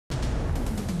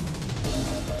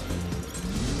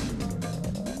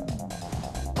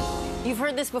You've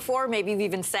heard this before, maybe you've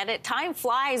even said it. Time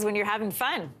flies when you're having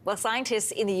fun. Well,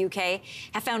 scientists in the UK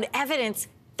have found evidence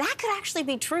that could actually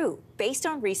be true based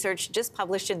on research just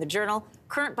published in the journal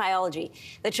Current Biology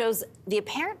that shows the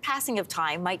apparent passing of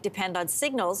time might depend on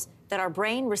signals that our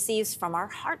brain receives from our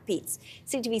heartbeats.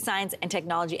 CTV science and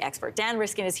technology expert Dan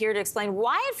Riskin is here to explain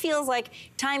why it feels like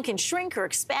time can shrink or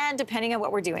expand depending on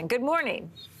what we're doing. Good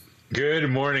morning. Good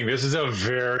morning. This is a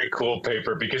very cool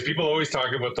paper because people always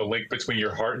talk about the link between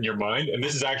your heart and your mind, and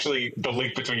this is actually the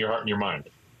link between your heart and your mind.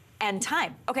 And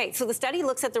time. Okay, so the study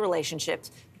looks at the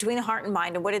relationships between the heart and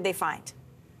mind, and what did they find?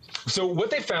 So what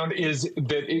they found is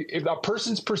that if a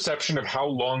person's perception of how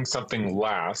long something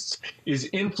lasts is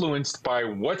influenced by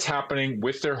what's happening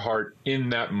with their heart in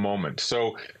that moment.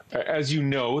 So as you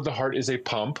know, the heart is a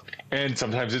pump, and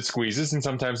sometimes it squeezes and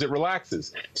sometimes it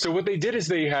relaxes. So what they did is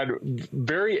they had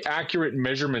very accurate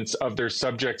measurements of their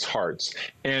subjects' hearts,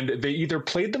 and they either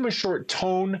played them a short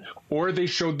tone or they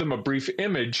showed them a brief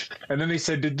image, and then they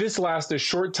said, did this last a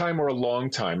short time or a long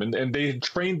time? And they had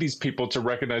trained these people to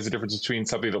recognize the difference between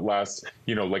something that lasts,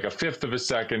 you know, like a fifth of a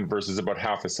second versus about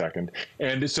half a second.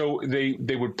 And so they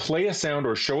would play a sound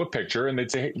or show a picture, and they'd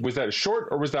say, hey, was that short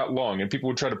or was that long? And people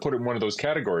would try to put it in one of those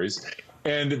categories.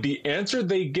 And the answer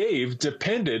they gave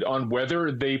depended on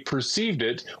whether they perceived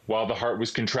it while the heart was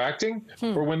contracting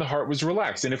or when the heart was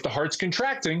relaxed. And if the heart's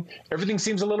contracting, everything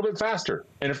seems a little bit faster.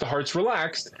 And if the heart's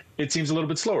relaxed, it seems a little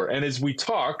bit slower. And as we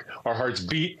talk, our hearts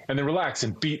beat and then relax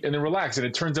and beat and then relax. And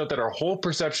it turns out that our whole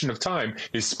perception of time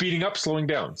is speeding up, slowing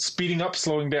down,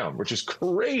 which is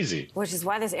crazy. Which is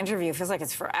why this interview feels like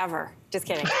it's forever. Just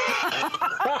kidding.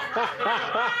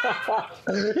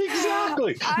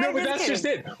 Exactly. No, but that's just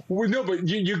it. No, but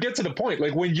you get to the point.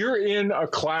 Like when you're in a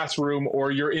classroom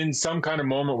or you're in some kind of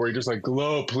moment where you're just like,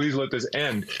 oh, please let this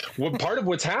end. Well, part of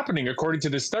what's happening, according to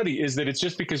this study, is that it's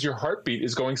just because your heartbeat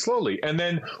is going slowly. And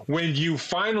then when you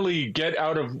finally get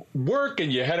out of work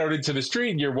and you head out into the street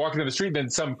and you're walking down the street, then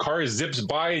some car zips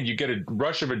by and you get a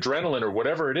rush of adrenaline or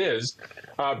whatever it is,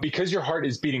 because your heart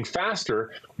is beating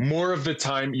faster, more of the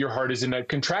time your heart is in that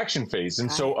contraction phase.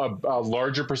 And so a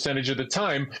larger percentage of the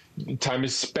time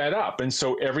is sped up. And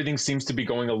so everything seems to be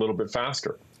going a little bit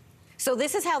faster. So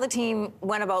this is how the team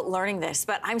went about learning this,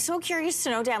 but I'm so curious to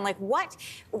know, Dan, like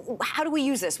how do we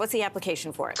use this? What's the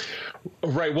application for it?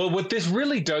 Right. Well, what this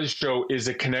really does show is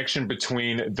a connection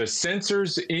between the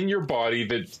sensors in your body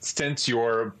that sense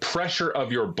your pressure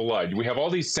of your blood. We have all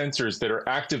these sensors that are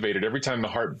activated every time the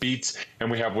heart beats,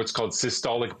 and we have what's called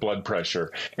systolic blood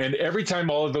pressure. And every time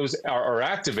all of those are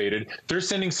activated, they're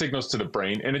sending signals to the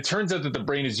brain. And it turns out that the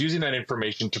brain is using that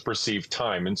information to perceive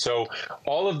time. And so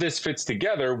all of this fits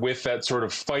together with that sort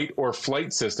of fight or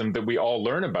flight system that we all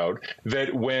learn about,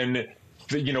 that when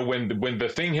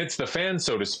the thing hits the fan,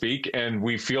 so to speak, and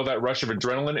we feel that rush of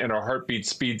adrenaline and our heartbeat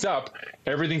speeds up,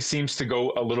 everything seems to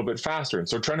go a little bit faster. And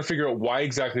so trying to figure out why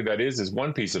exactly that is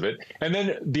one piece of it. And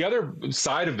then the other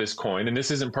side of this coin, and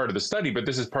this isn't part of the study, but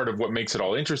this is part of what makes it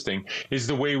all interesting, is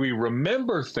the way we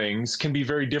remember things can be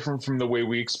very different from the way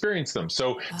we experience them.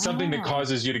 So something that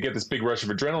causes you to get this big rush of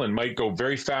adrenaline might go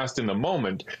very fast in the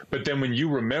moment, but then when you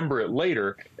remember it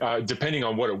later, depending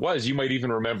on what it was, you might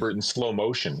even remember it in slow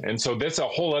motion. And so that's a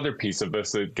whole other piece of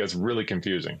this that gets really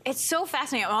confusing. It's so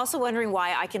fascinating. I'm also wondering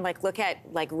why I can look at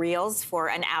reels for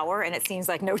an hour and it seems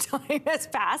like no time has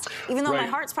passed, even though my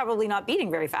heart's probably not beating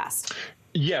very fast.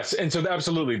 Yes, and so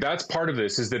absolutely, that's part of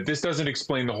this, is that this doesn't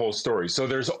explain the whole story. So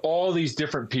there's all these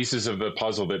different pieces of the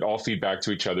puzzle that all feed back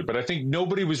to each other. But I think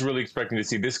nobody was really expecting to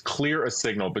see this clear a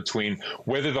signal between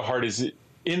whether the heart is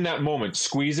in that moment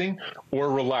squeezing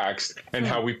or relaxed and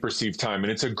how we perceive time.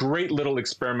 And it's a great little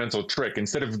experimental trick.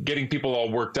 Instead of getting people all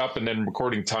worked up and then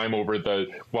recording time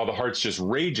while the heart's just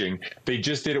raging, they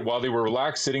just did it while they were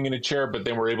relaxed, sitting in a chair, but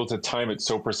then were able to time it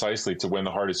so precisely to when the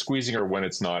heart is squeezing or when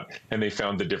it's not. And they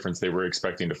found the difference they were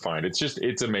expecting to find.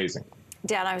 It's amazing.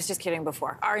 Dan, I was just kidding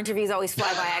before. Our interviews always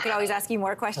fly by. I could always ask you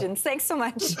more questions. Thanks so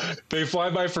much. They fly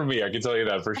by for me, I can tell you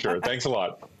that for sure. Thanks a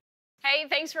lot. Hey,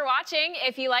 thanks for watching.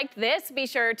 If you liked this, be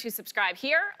sure to subscribe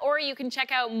here, or you can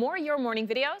check out more Your Morning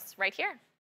videos right here.